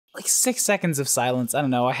like 6 seconds of silence. I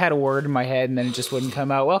don't know. I had a word in my head and then it just wouldn't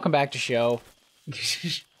come out. Welcome back to show.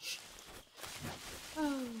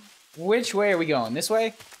 Which way are we going? This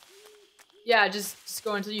way? Yeah, just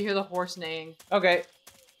go until you hear the horse neighing. Okay.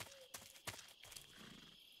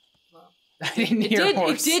 Well, I didn't hear a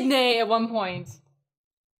horse. It did neigh at one point.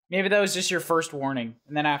 Maybe that was just your first warning.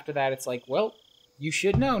 And then after that, it's like, well, you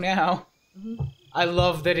should know now. Mm-hmm. I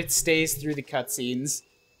love that it stays through the cutscenes.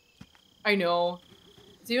 I know.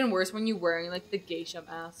 It's even worse when you're wearing, like, the geisha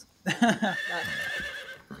mask.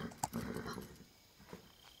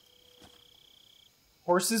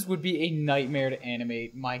 Horses would be a nightmare to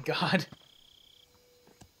animate. My god.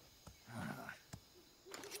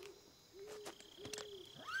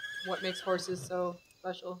 What makes horses so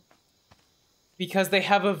special? Because they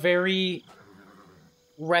have a very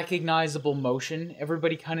recognizable motion.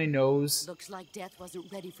 Everybody kind of knows Looks like death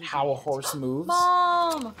wasn't ready for how a horse moves.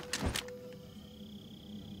 Mom!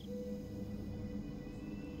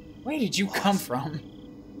 Where did you come from?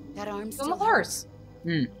 That arm's From the still horse.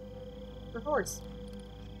 Hmm. The horse.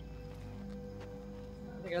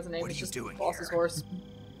 I think that's the name. What are It's you just doing boss's here? horse.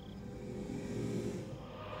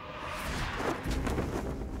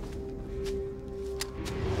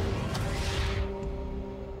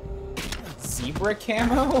 Zebra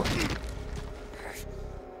camo?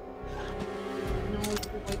 No, it's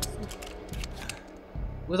like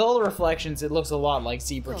With all the reflections, it looks a lot like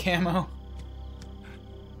zebra camo.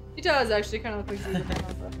 it does actually kind of look like zebra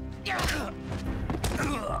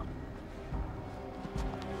camo.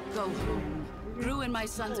 Go home. Gru and my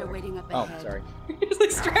sons are waiting up Oh, ahead. sorry. He's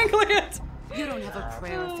like strangling it. You don't have a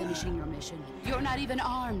prayer of finishing your mission. You're not even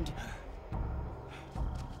armed.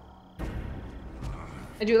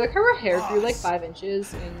 I do like how her hair grew like 5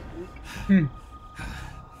 inches in.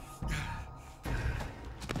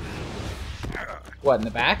 What, in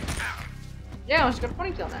the back? Yeah, she's got a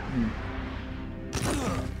ponytail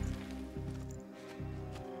now.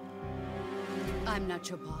 I'm not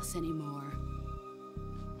your boss anymore.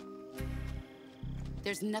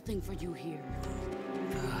 There's nothing for you here.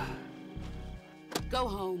 Go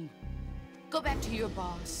home. Go back to your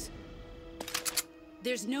boss.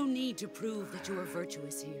 There's no need to prove that you are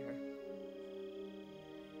virtuous here.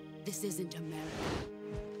 This isn't America.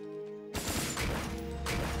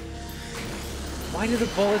 Why do the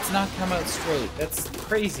bullets not come out straight? That's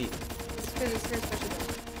crazy. It's because it's her special.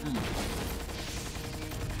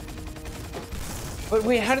 But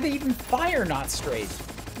wait, how do they even fire not straight?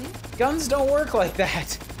 Guns don't work like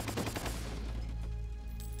that.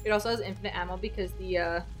 It also has infinite ammo because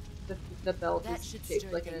the belt That is should shaped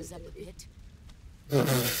stir like an things up a infinity. bit.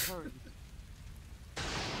 Hurry.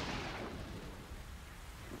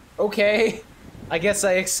 Okay. I guess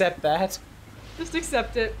I accept that. Just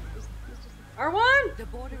accept it. R1! The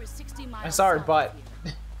border is 60 miles. I'm sorry, south but- of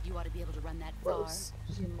here. You ought to be able to run that Gross.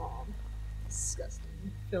 She's your mom. Disgusting.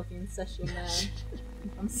 Filthy incestual man.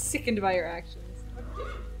 I'm sickened by your actions.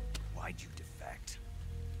 Why'd you defect?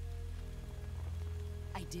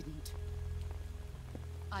 far. I didn't.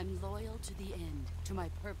 I'm loyal to the end, to my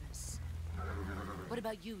purpose. What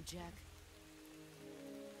about you, Jack?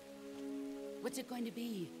 What's it going to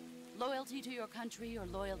be? Loyalty to your country or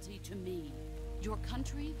loyalty to me? Your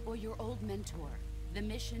country or your old mentor? The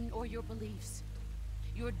mission or your beliefs?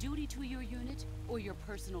 Your duty to your unit or your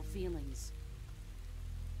personal feelings?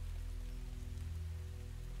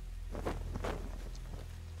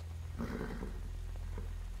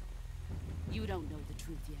 You don't know the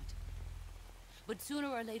truth yet. But sooner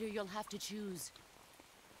or later you'll have to choose.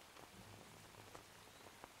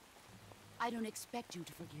 I don't expect you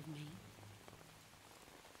to forgive me.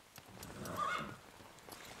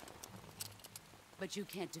 But you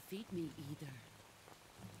can't defeat me either.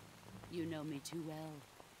 You know me too well.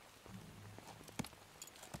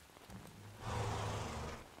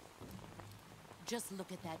 Just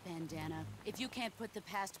look at that bandana. If you can't put the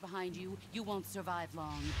past behind you, you won't survive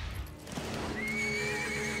long.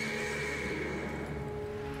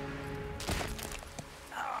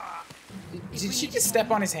 Did she just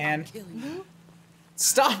step on his hand? Kill you.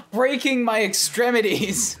 Stop breaking my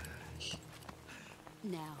extremities!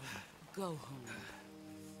 Now, go home.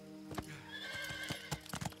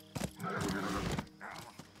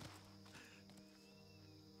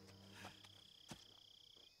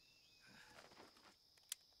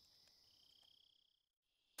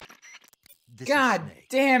 This God is Snake.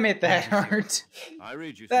 damn it, that hurt. I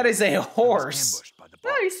read you. That Snake. is a I was horse. ambushed by the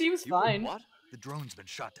Yeah, he boss. seems You were fine. What? The drone's been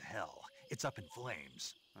shot to hell. It's up in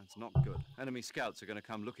flames. That's not good. Enemy scouts are going to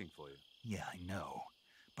come looking for you. Yeah, I know.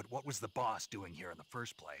 But what was the boss doing here in the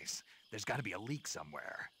first place? There's got to be a leak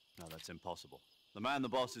somewhere. No, that's impossible. The man the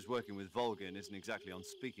boss is working with Volgin isn't exactly on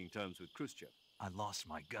speaking terms with Khrushchev. I lost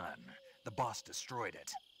my gun. The boss destroyed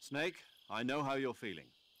it. Snake, I know how you're feeling.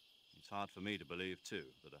 It's hard for me to believe, too,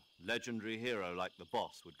 that a legendary hero like the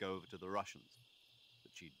boss would go over to the Russians.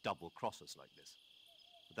 That she'd double-cross us like this.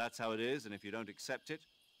 But that's how it is, and if you don't accept it,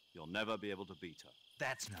 you'll never be able to beat her.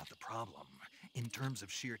 That's not the problem. In terms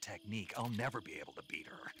of sheer technique, I'll never be able to beat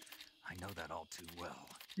her. I know that all too well.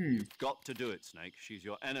 You've got to do it, Snake. She's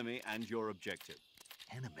your enemy and your objective.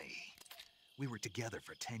 Enemy? We were together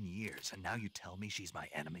for 10 years, and now you tell me she's my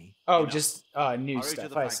enemy? Oh, Enough. just new Hurry to stuff.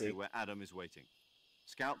 the I factory see. where Adam is waiting.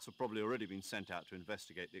 Scouts have probably already been sent out to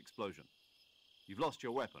investigate the explosion. You've lost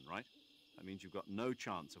your weapon, right? That means you've got no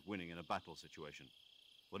chance of winning in a battle situation.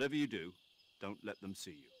 Whatever you do, don't let them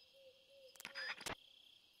see you.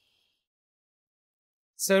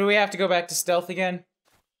 So do we have to go back to stealth again?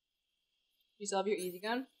 You still have your easy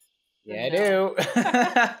gun? Yeah, No.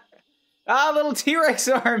 I do. Ah, little T-Rex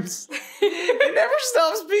arms. It never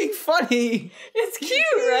stops being funny. It's cute,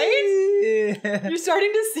 right? Yeah. You're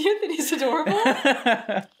starting to see it that he's adorable?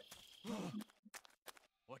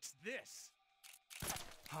 What's this?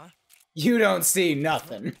 Huh? You don't see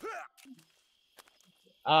nothing.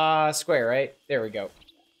 Square, right? There we go.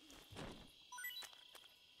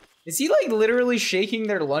 Is he, like, literally shaking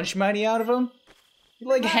their lunch money out of him? He,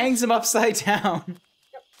 like, hangs him upside down.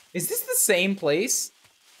 Yep. Is this the same place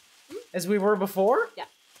as we were before? Yeah.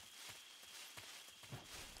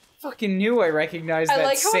 Fucking knew I recognized I that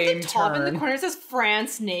like how same at the top in turn. the corner it says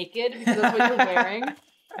France naked because that's what you're wearing.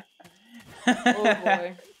 Oh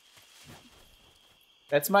boy.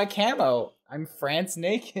 That's my camo. I'm France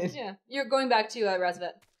naked. Yeah. You're going back to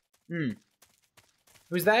Razvet.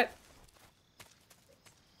 Who's that?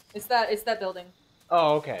 It's that building.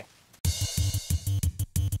 Oh, okay.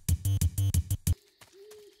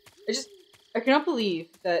 I cannot believe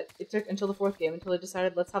that it took until the 4th game until they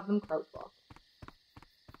decided let's have them crouch walk.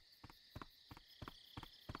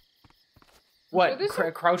 What? there's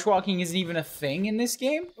some- Crouch walking isn't even a thing in this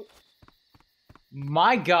game?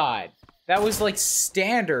 My god. That was like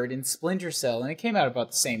standard in Splinter Cell, and it came out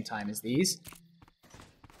about the same time as these.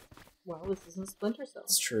 Well, this isn't Splinter Cell.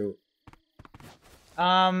 It's true.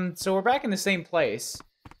 So we're back in the same place.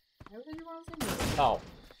 Why would you want to say no? Oh.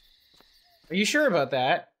 Are you sure about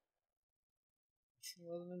that? He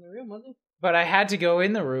wasn't in the room, was he? But I had to go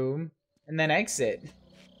in the room and then exit.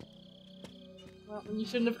 Well, then you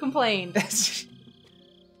shouldn't have complained. That's...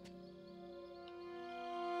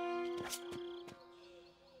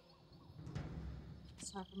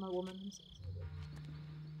 It's time for my woman.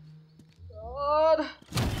 God.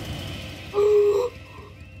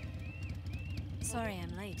 Sorry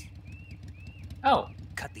I'm late. Oh.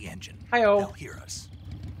 Cut the engine. Hi-oh. They'll hear us.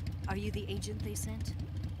 Are you the agent they sent?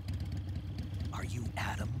 Are you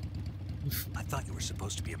Adam? I thought you were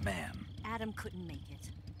supposed to be a man. Adam couldn't make it.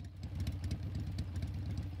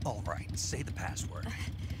 All right, say the password.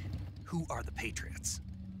 Who are the Patriots?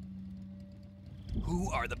 Who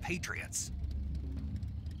are the Patriots?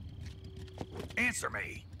 Answer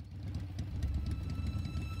me!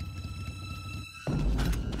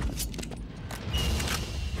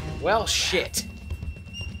 Well, shit.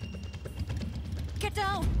 Get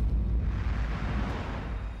down!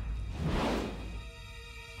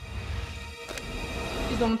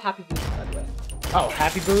 She's the one with happy boots, by the way. Oh,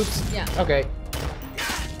 happy boobs? Yeah. Okay.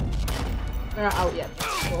 They're not out yet.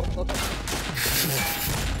 We'll get them.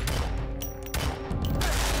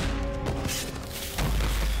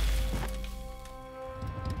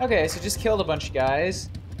 Okay, so just killed a bunch of guys.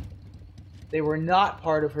 They were not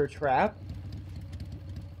part of her trap.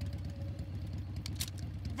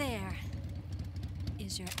 There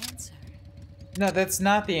is your answer. No, that's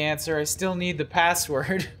not the answer. I still need the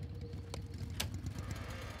password.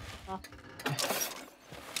 Huh.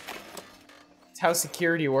 It's how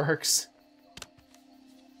security works.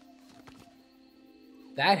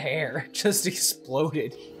 That hair just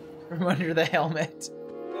exploded from under the helmet.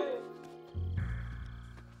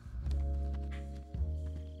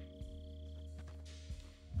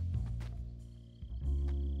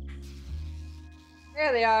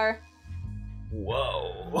 There they are.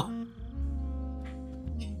 Whoa.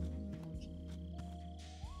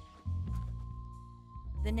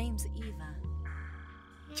 The name's Eva.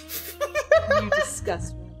 You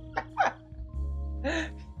disgust me.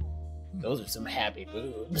 Those are some happy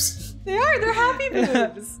boobs. They are. They're happy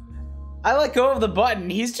boobs. I let go of the button.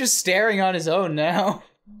 He's just staring on his own now.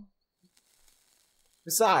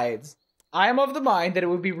 Besides, I am of the mind that it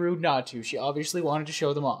would be rude not to. She obviously wanted to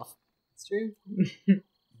show them off. It's true.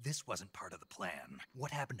 This wasn't part of the plan.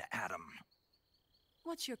 What happened to Adam?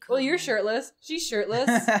 What's your code? Well, you're shirtless. She's shirtless.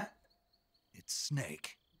 It's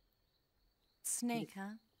Snake. Snake,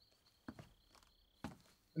 huh?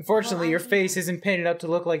 Unfortunately, Well, your face isn't painted up to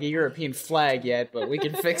look like a European flag yet, but we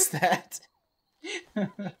can fix that.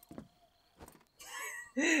 What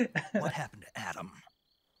happened to Adam?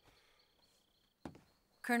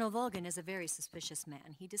 Colonel Volgan is a very suspicious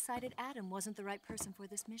man. He decided Adam wasn't the right person for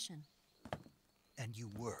this mission. And you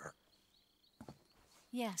were.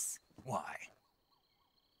 Yes, Why?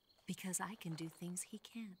 because I can do things he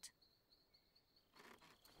can't.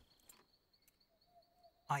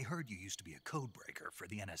 I heard you used to be a codebreaker for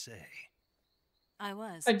the NSA. I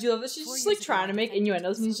was. I do love this. She's 4 just years like ago, trying I to make defected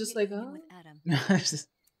innuendos, the and he's just Soviet like, Union oh. with Adam. He's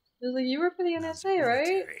like, you work for the I was NSA, right?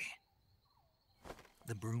 military.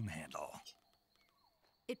 The broom handle.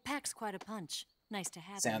 It packs quite a punch. Nice to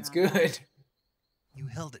have. Sounds here on board. good. You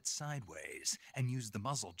held it sideways and used the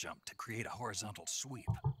muzzle jump to create a horizontal sweep.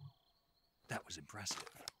 That was impressive.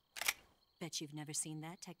 Bet you've never seen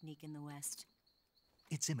that technique in the West.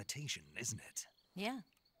 It's imitation, isn't it? Yeah.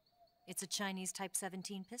 It's a Chinese Type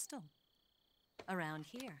 17 pistol. Around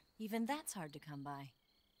here, even that's hard to come by.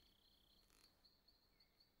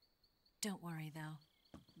 Don't worry, though.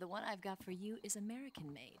 The one I've got for you is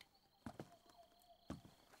American-made.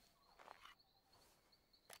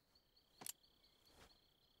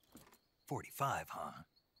 .45, huh?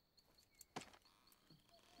 Is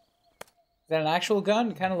that an actual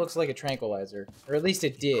gun? It kind of looks like a tranquilizer. Or at least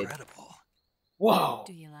it did. Incredible. Whoa!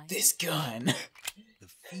 Do you like This gun! The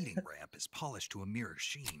feeding ramp is polished to a mirror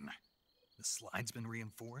sheen. The slide's been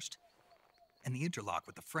reinforced, and the interlock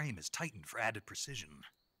with the frame is tightened for added precision.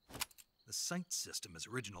 The sight system is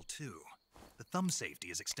original too. The thumb safety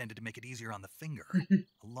is extended to make it easier on the finger.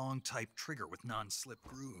 A long type trigger with non-slip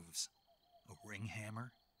grooves. A ring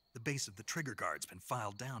hammer. The base of the trigger guard's been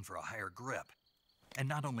filed down for a higher grip. And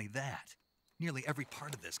not only that, nearly every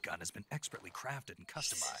part of this gun has been expertly crafted and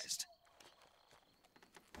customized.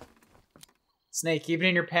 Snake, keep it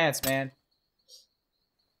in your pants, man.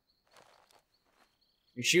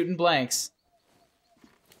 You're shooting blanks.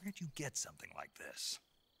 Where'd you get something like this?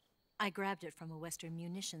 I grabbed it from a Western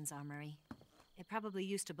munitions armory. It probably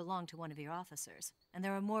used to belong to one of your officers, and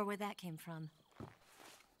there are more where that came from.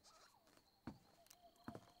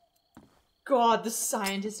 God, the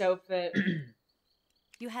scientist outfit.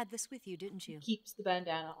 You had this with you, didn't you? Keeps the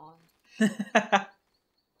bandana on.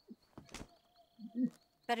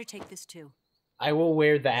 Better take this too. I will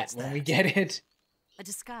wear that What's when we that? get it. A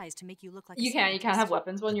disguise to make you look like a You can't have scientist.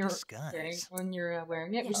 weapons when A you're disguise.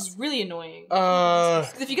 wearing it, which Yes. is really annoying.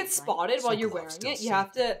 'Cause if you get spotted while you're Sokolov wearing still it, you have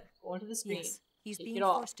safe. to go into the screen. Yes, he's take being it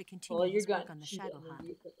off, forced to pull continue your his gun, work on the shoot it, shadow and then hunt.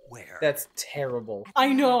 you equip it. Where? That's terrible. At I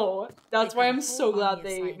the know. That's They've why got I'm a so whole glad army of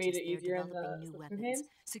they made it scientists there easier in developing the new Swift weapons. games.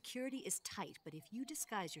 Security is tight, but if you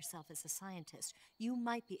disguise yourself as a scientist, you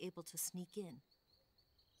might be able to sneak in.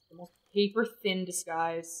 The most paper thin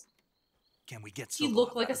disguise. Can we get Does he Sokolov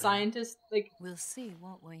look like out a of there? scientist? Like, We'll see,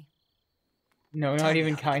 won't we? No, Tell not me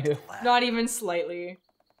even how to kind get of. to the lab. not even slightly.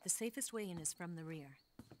 The safest way in is from the rear.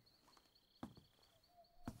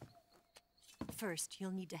 First,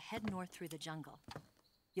 you'll need to head north through the jungle.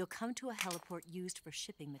 You'll come to a heliport used for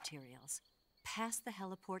shipping materials. Pass the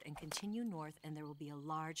heliport and continue north, and there will be a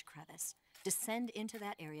large crevice. Descend into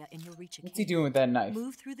that area, and you'll reach a What's cave. he doing with that knife?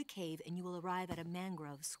 Move through the cave, and you will arrive at a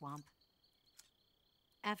mangrove swamp.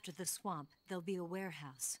 After the swamp, there'll be a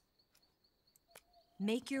warehouse.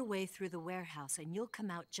 Make your way through the warehouse, and you'll come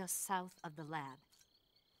out just south of the lab.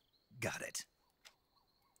 Got it.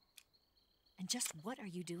 And just what are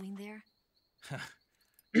you doing there?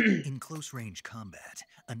 In close range combat,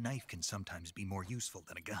 a knife can sometimes be more useful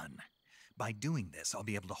than a gun. By doing this, I'll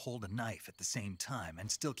be able to hold a knife at the same time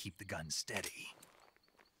and still keep the gun steady.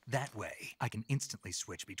 That way, I can instantly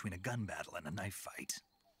switch between a gun battle and a knife fight.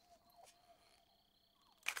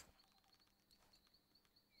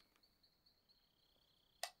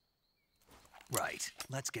 Right,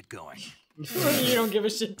 let's get going. You don't give a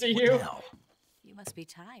shit, do What you? now? You must be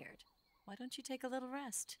tired. Why don't you take a little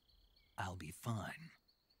rest? I'll be fine.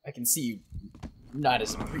 I can see you not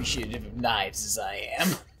as appreciative of knives as I am.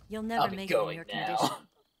 You'll never I'll be make it in going your now. condition.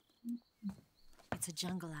 It's a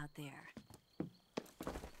jungle out there.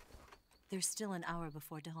 There's still an hour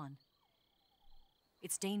before dawn.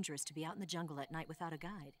 It's dangerous to be out in the jungle at night without a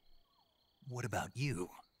guide. What about you?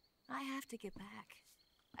 I have to get back.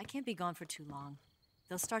 I can't be gone for too long.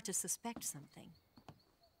 They'll start to suspect something.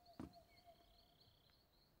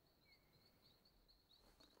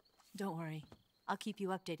 Don't worry. I'll keep you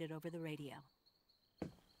updated over the radio.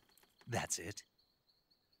 That's it?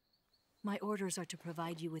 My orders are to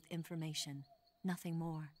provide you with information, nothing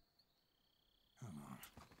more.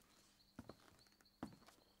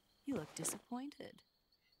 You look disappointed.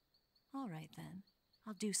 All right, then.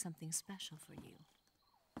 I'll do something special for you.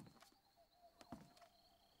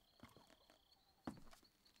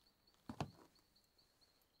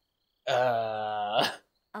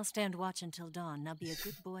 I'll stand watch until dawn. Now be a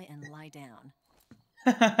good boy and lie down.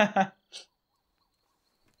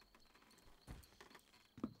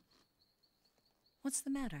 What's the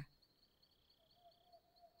matter?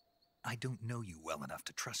 I don't know you well enough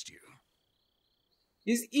to trust you.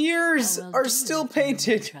 His ears How well are do still you really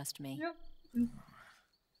painted. Trust me. Yep.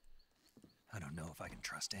 I don't know if I can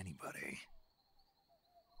trust anybody.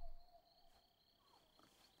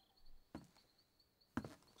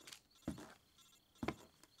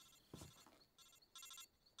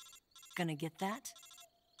 Gonna get that?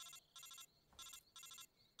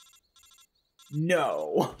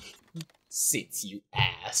 No. Since you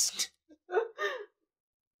asked.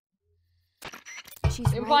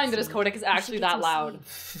 She's Implying right, that his Sweetie. codec is You actually should get that some loud.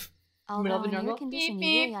 sleep. Middle of Although the in your jungle. condition, Beep, you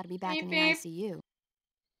really beep, ought to be back beep, in the beep. ICU.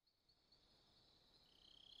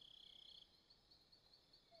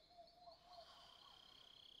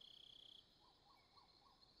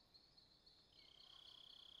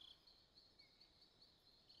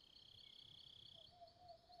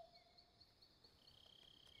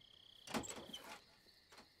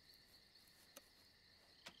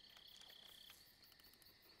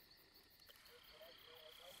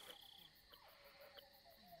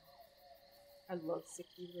 I love sick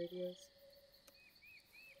feed radios.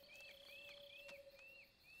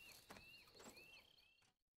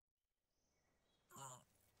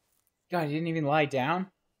 God, he didn't even lie down?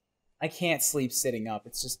 I can't sleep sitting up.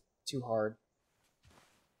 It's just too hard.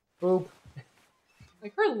 Boop.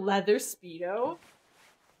 Like her leather Speedo.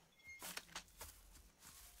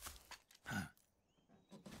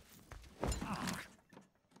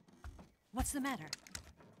 What's the matter?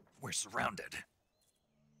 We're surrounded.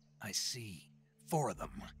 I see 4 of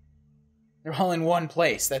them. They're all in one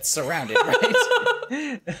place that's surrounded, right?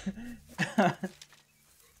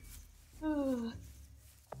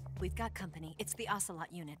 We've got company. It's the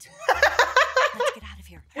Ocelot unit. Let's get out of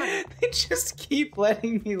here. Hurry. They just keep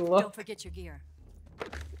letting me look. Don't forget your gear.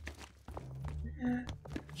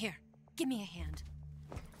 Here, give me a hand.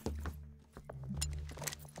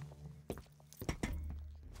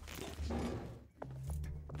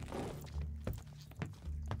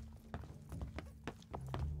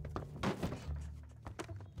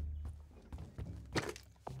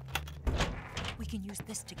 We can use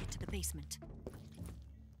this to get to the basement.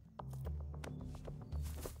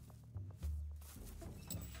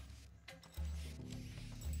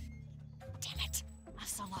 Damn it,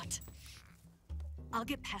 Ocelot. I'll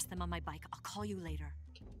get past them on my bike. I'll call you later.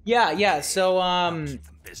 Yeah, so, Keep them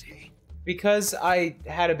busy. because I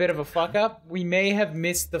had a bit of a fuck up, we may have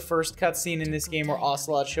missed the first cutscene in this game where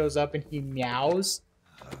Ocelot shows up and he meows.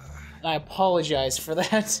 And I apologize for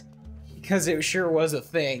that, because it sure was a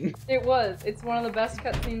thing. It was. It's one of the best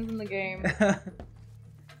cutscenes in the game.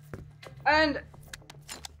 And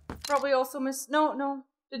probably also no,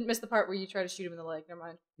 didn't miss the part where you try to shoot him in the leg. Never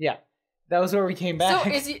mind. Yeah, that was where we came back. So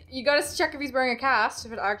is you gotta check if he's wearing a cast,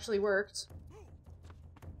 if it actually worked.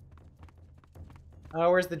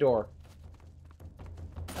 Where's the door?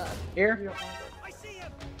 You Here? don't wanna go. I see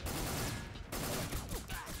him!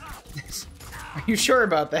 Are you sure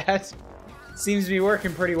about that? Seems to be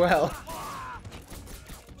working pretty well.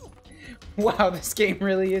 Wow, this game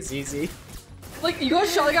really is easy. Like you got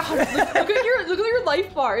shot like 100. Look at your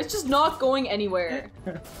life bar. It's just not going anywhere.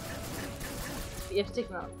 You have to take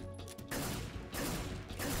him out.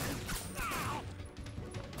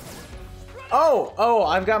 Oh,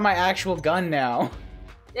 I've got my actual gun now.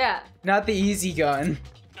 Yeah. Not the easy gun.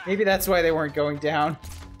 Maybe that's why they weren't going down.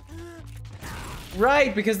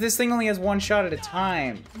 Right, because this thing only has one shot at a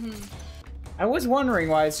time. I was wondering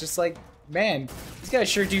why it's just like, man, these guys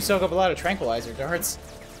sure do soak up a lot of tranquilizer darts.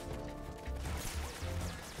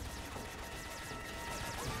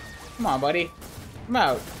 Come on, buddy. Come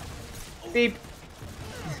out. Beep.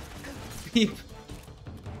 Beep.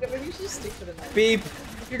 Yeah, maybe you should just stick to the knife. Beep.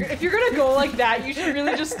 If you're gonna go like that, you should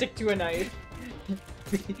really just stick to a knife.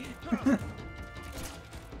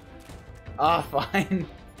 Ah, fine.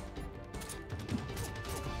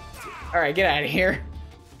 Alright, get out of here.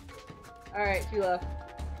 Alright, 2 left.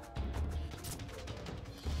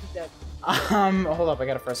 He's dead. Hold up, I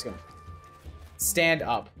gotta frisk him. Stand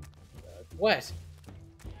up. What?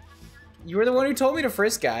 You were the one who told me to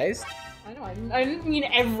frisk guys. I know, I didn't mean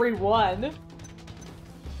everyone.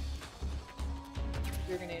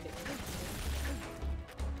 You're gonna end it.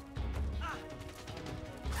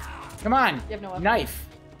 Come on. You have no weapon. Knife.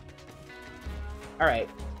 Alright.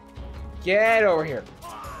 Get over here.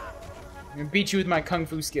 I'm gonna beat you with my kung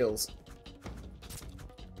fu skills.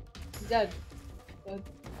 dead. Dead.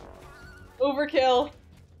 Overkill.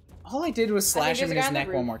 All I did was slash him in his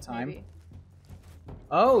neck one more time. Maybe.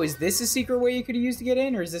 Oh, is this a secret way you could have used to get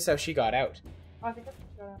in, or is this how she got out? Oh, I think that's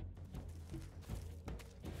what got out.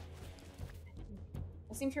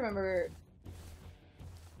 I seem to remember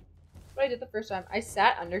what I did the first time. I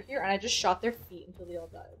sat under here and I just shot their feet until they all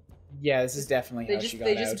died. Yeah, this is definitely how she got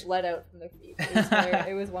out. They just bled out from their feet.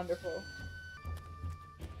 It was wonderful.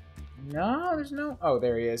 No, there's no... Oh,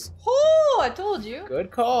 there he is. Oh, I told you. Good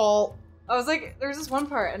call. I was like, there was this one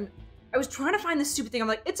part, and I was trying to find this stupid thing. I'm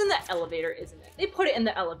like, it's in the elevator, isn't it? They put it in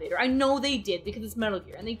the elevator. I know they did because it's Metal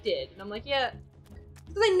Gear, and they did. And I'm like, yeah.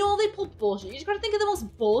 Because I know they pulled bullshit. You just gotta think of the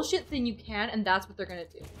most bullshit thing you can, and that's what they're gonna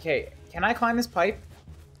do. Okay, can I climb this pipe?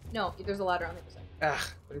 No, there's a ladder on the other side.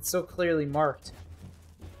 Ugh, but it's so clearly marked.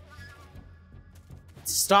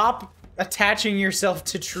 Stop attaching yourself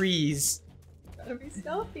to trees. Gotta be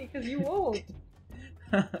stealthy, because you won't.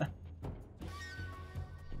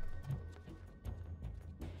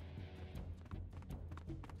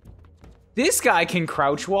 This guy can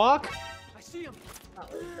crouch walk. I see him.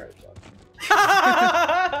 Not really crouch walk.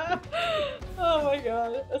 Oh my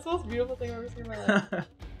god. That's the most beautiful thing I've ever seen in my life.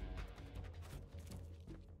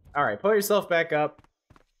 Alright, pull yourself back up.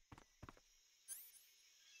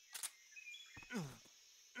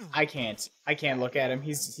 I can't look at him.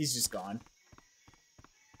 He's just gone.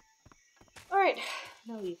 Alright,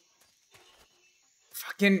 now leave.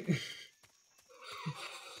 Fucking...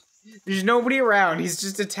 There's nobody around. He's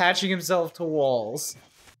just attaching himself to walls.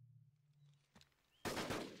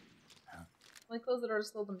 Only close the door to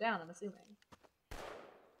slow them down, I'm assuming.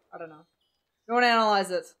 I don't know. Don't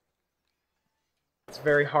analyze it. It's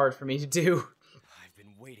very hard for me to do. I've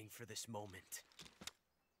been waiting for this moment.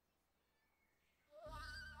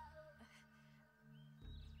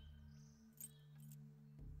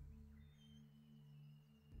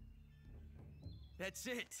 That's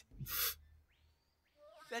it.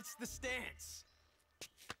 That's the stance.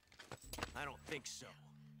 I don't think so.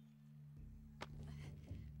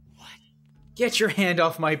 What? Get your hand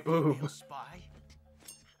off my Real boob. spy?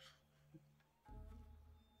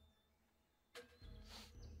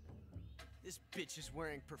 This bitch is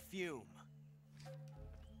wearing perfume.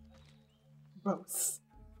 Gross.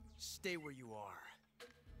 Stay where you are.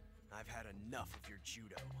 I've had enough of your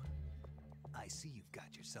judo. I see you've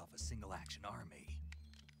got yourself a single-action army.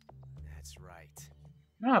 That's right.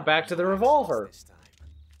 Ah, back to the revolver. This time.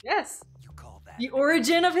 Yes! You call that... The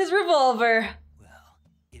origin of his revolver! Well,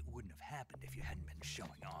 it wouldn't have happened if you hadn't been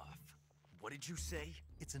showing off. What did you say?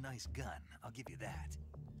 It's a nice gun, I'll give you that.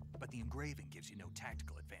 But the engraving gives you no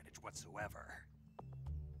tactical advantage whatsoever.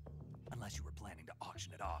 Unless you were planning to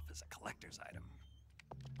auction it off as a collector's item.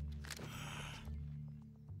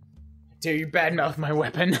 Dare you badmouth my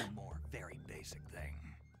weapon? One more very basic thing.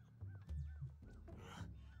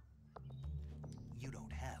 You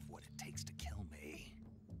don't have what it takes to kill me.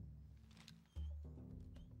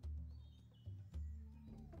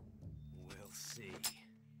 We'll see.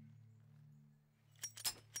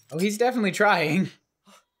 Oh, he's definitely trying.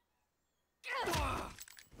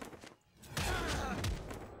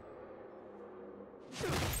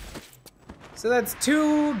 So that's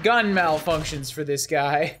 2 gun malfunctions for this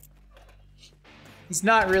guy. He's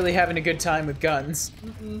not really having a good time with guns.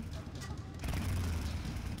 Mm-mm.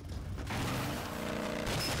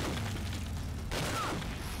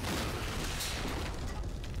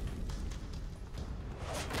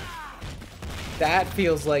 That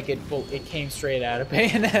feels like it came straight out of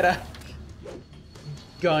Bayonetta.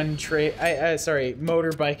 Gun trick, sorry,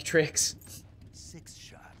 motorbike tricks. 6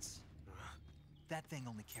 shots. That thing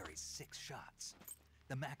only carries 6 shots.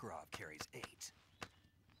 The Makarov carries 8.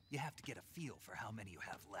 You have to get a feel for how many you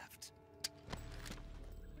have left.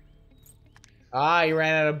 Ah, he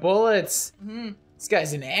ran out of bullets. Mm-hmm. This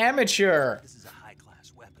guy's an amateur. This is a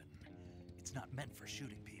high-class weapon. It's not meant for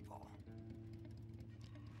shooting people.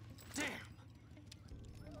 Damn!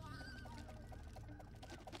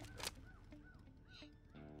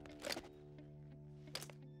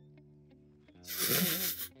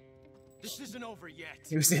 This isn't over yet.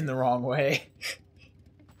 He was in the wrong way.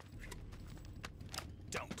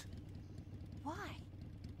 Don't. Why?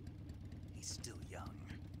 He's still young.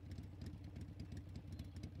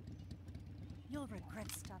 You'll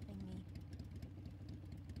regret stopping me.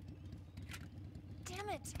 Damn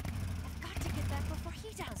it! I've got to get back before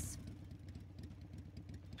he does.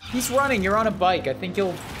 He's running, you're on a bike. I think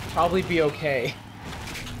you'll probably be okay.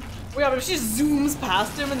 Oh yeah, but if she zooms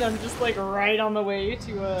past him and then just like right on the way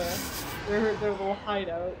to their little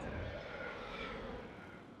hideout.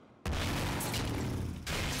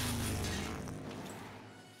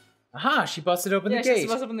 Aha, she busted open Yeah, the she gate.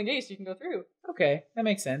 must open the gate so you can go through. Okay, that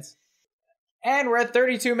makes sense. And we're at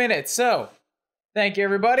 32 minutes, so thank you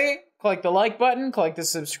everybody. Click the like button, click the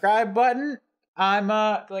subscribe button. I'm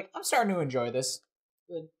starting to enjoy this.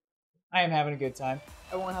 Good. I am having a good time.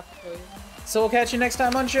 I won't have to kill you. So we'll catch you next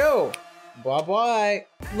time on show. Bye bye.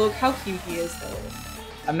 Look how cute he is, though.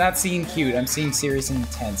 I'm not seeing cute. I'm seeing serious and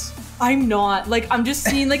intense. I'm not. Like, I'm just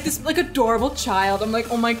seeing, like, this, like, adorable child. I'm like,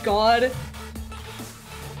 oh my god.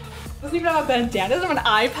 Doesn't even have a bandana. Doesn't have an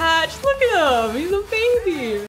eye patch. Look at him. He's a baby.